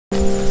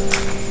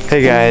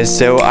Hey guys,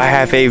 so I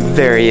have a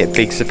very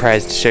big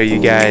surprise to show you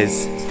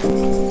guys.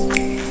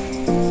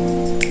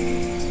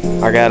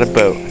 I got a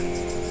boat.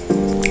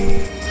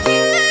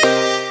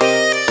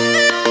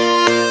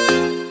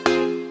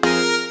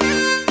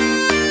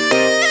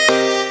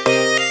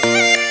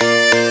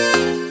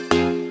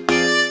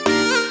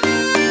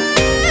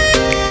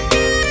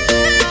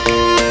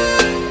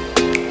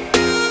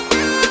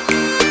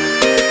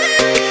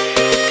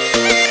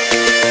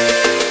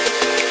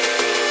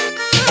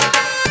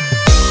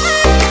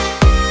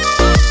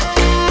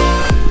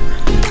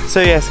 So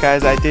yes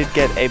guys, I did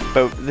get a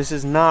boat. This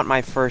is not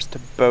my first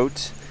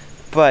boat,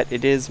 but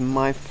it is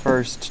my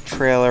first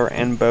trailer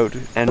and boat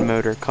and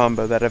motor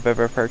combo that I've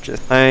ever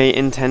purchased. I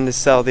intend to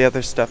sell the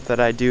other stuff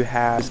that I do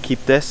have. Just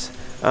keep this.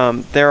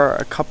 There are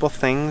a couple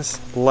things,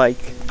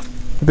 like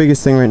the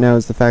biggest thing right now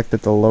is the fact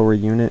that the lower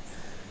unit,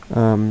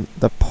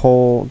 the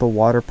pole, the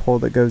water pole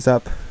that goes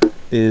up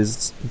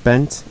is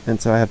bent,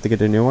 and so I have to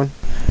get a new one.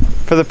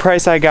 For the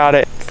price I got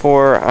it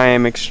for, I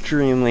am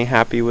extremely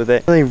happy with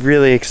it.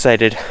 Really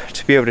excited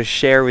to be able to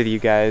share with you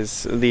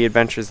guys the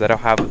adventures that I'll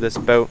have with this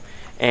boat,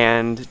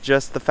 and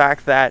just the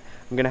fact that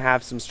I'm gonna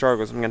have some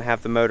struggles. I'm gonna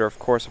have the motor, of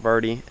course, I've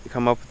already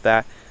come up with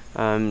that.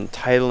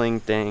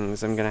 Titling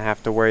things, I'm gonna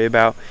have to worry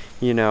about,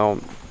 you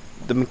know,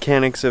 the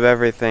mechanics of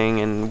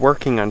everything and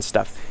working on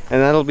stuff,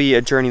 and that'll be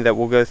a journey that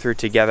we'll go through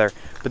together.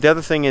 But the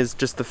other thing is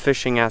just the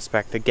fishing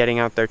aspect, the getting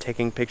out there,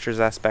 taking pictures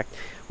aspect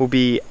will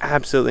be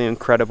absolutely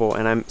incredible,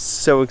 and I'm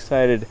so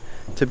excited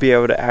to be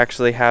able to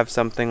actually have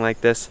something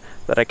like this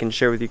that I can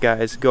share with you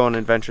guys, go on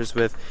adventures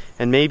with,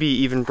 and maybe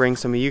even bring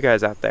some of you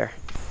guys out there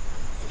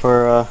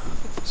for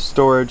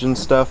storage and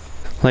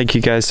stuff. Like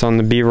you guys saw in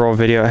the B-roll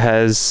video, it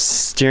has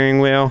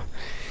steering wheel.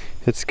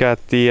 It's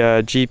got the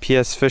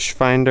GPS fish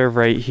finder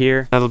right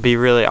here. That'll be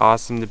really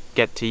awesome to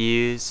get to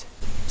use.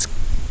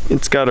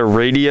 It's got a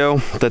radio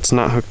that's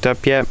not hooked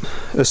up yet.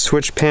 A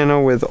switch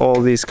panel with all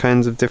these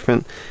kinds of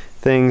different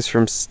things,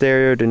 from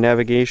stereo to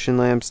navigation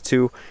lamps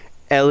to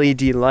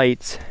LED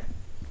lights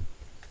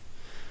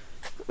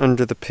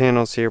under the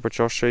panels here,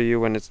 which I'll show you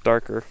when it's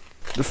darker.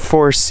 The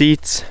 4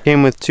 seats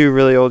came with 2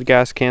 really old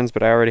gas cans,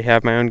 but I already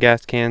have my own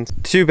gas cans.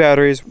 2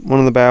 batteries, one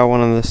on the bow,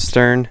 one on the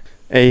stern.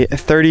 A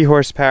 30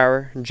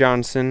 horsepower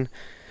Johnson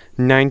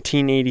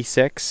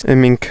 1986, a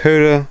Minn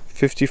Kota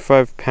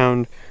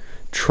 55-pound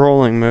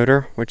trolling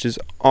motor, which is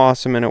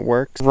awesome and it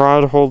works.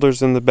 Rod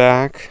holders in the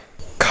back,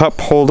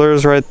 cup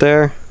holders right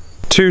there,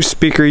 2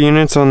 speaker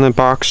units on the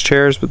box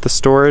chairs with the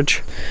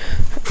storage,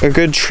 a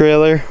good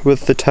trailer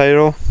with the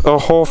title, a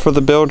hole for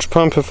the bilge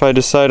pump if I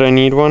decide I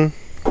need one,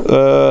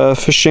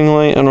 fishing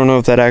light. I don't know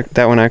if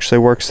that one actually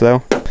works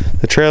though.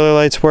 The trailer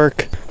lights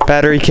work,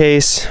 battery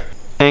case,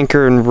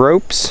 anchor and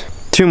ropes,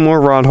 2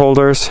 more rod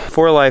holders,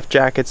 4 life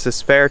jackets, a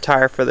spare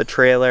tire for the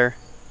trailer,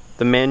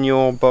 the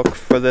manual book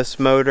for this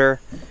motor,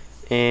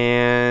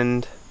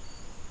 and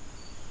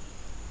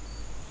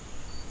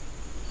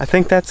I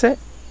think that's it.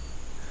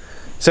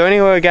 So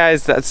anyway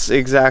guys, that's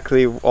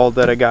exactly all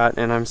that I got,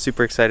 and I'm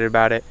super excited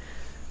about it.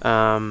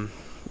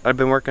 I've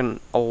been working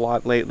a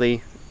lot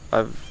lately.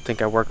 I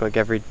think I work like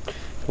the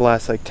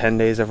last like 10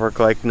 days I've worked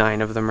like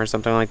 9 of them or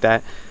something like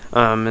that.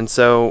 And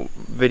so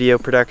video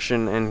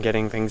production and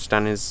getting things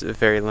done is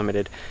very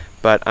limited,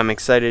 but I'm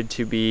excited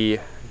to be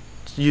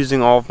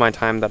using all of my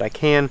time that I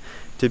can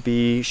to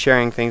be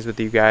sharing things with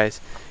you guys,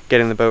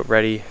 getting the boat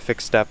ready,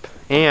 fixed up,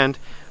 and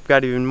I've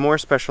got even more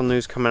special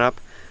news coming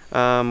up,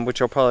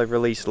 which I'll probably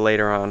release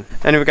later on.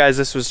 Anyway guys,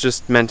 this was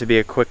just meant to be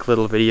a quick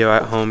little video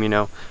at home, you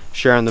know,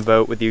 sharing the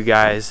boat with you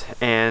guys,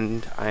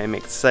 and I am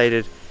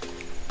excited,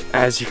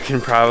 as you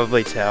can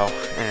probably tell,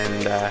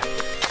 and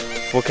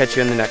we'll catch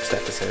you in the next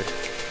episode.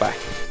 Bye.